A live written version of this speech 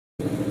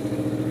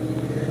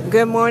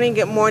Good morning,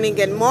 good morning,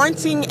 good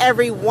morning,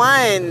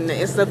 everyone.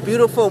 It's a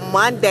beautiful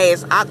Monday.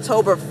 It's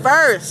October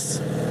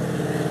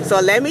 1st. So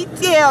let me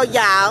tell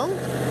y'all,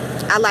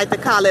 I like to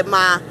call it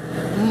my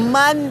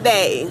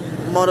Monday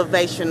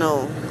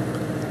motivational,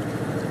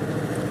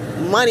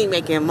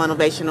 money-making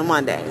motivational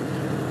Monday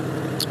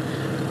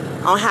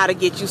on how to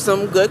get you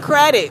some good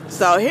credit.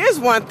 So here's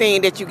one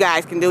thing that you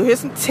guys can do. Here's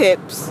some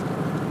tips.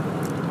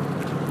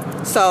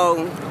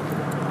 So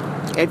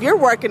if you're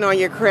working on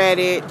your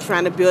credit,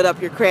 trying to build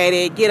up your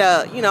credit, get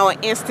an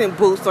instant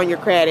boost on your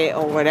credit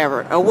or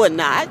whatever or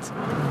whatnot,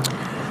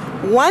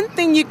 one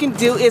thing you can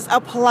do is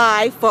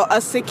apply for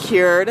a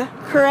secured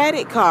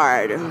credit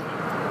card.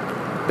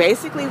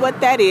 Basically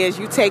what that is,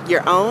 you take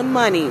your own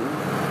money,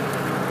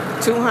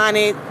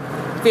 $250,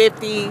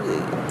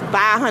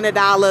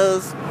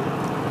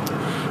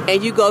 $500,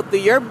 and you go through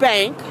your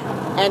bank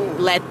and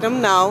let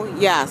them know,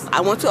 yes,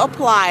 I want to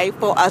apply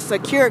for a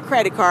secured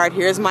credit card.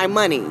 Here's my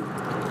money.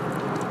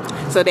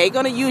 So they're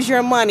going to use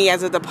your money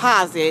as a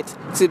deposit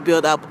to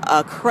build up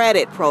a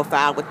credit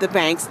profile with the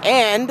banks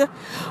and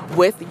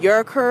with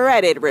your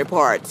credit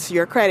reports,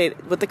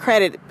 with the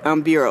credit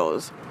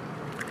bureaus.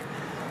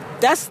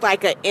 That's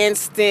like an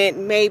instant,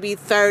 maybe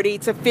 30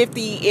 to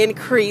 50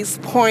 increase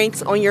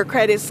points on your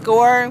credit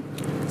score.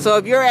 So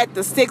if you're at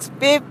the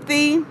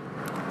 650,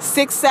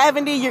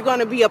 670, you're going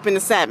to be up in the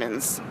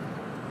sevens.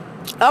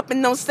 Up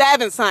in those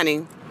sevens,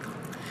 honey.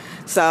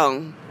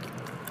 So,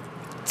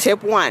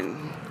 tip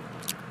 1.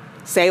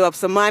 Save up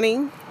some money,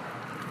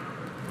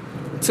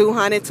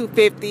 $200,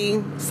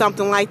 $250,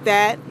 something like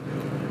that.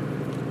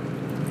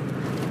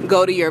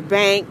 Go to your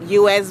bank,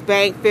 U.S.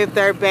 Bank, Fifth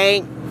Third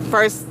Bank,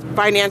 First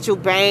Financial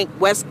Bank,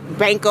 West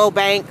Banco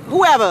Bank,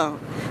 whoever,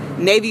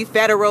 Navy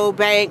Federal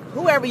Bank,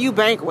 whoever you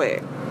bank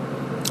with.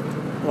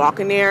 Walk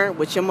in there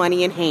with your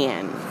money in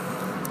hand.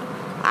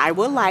 I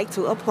would like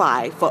to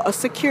apply for a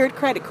secured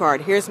credit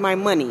card. Here's my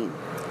money.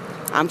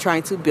 I'm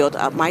trying to build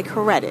up my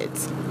credit.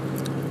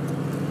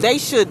 They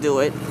should do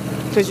it.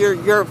 Because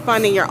you're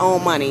funding your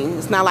own money.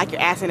 It's not like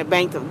you're asking the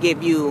bank to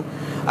give you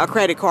a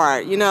credit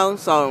card,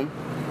 So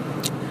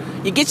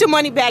you get your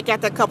money back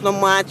after a couple of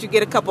months. You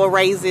get a couple of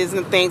raises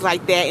and things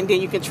like that. And then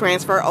you can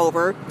transfer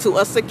over to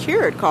a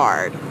secured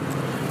card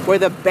where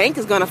the bank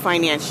is going to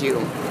finance you,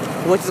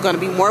 which is going to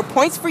be more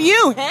points for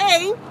you.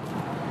 Hey!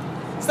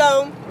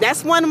 So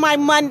that's one of my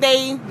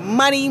Monday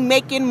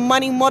money-making,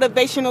 money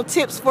motivational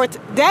tips for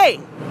today.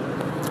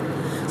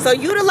 So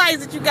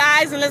utilize it, you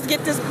guys, and let's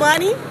get this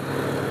money.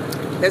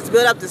 Let's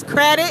build up this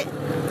credit,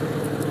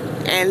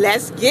 and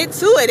let's get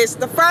to it. It's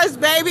the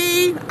 1st,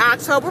 baby.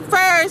 October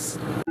 1st.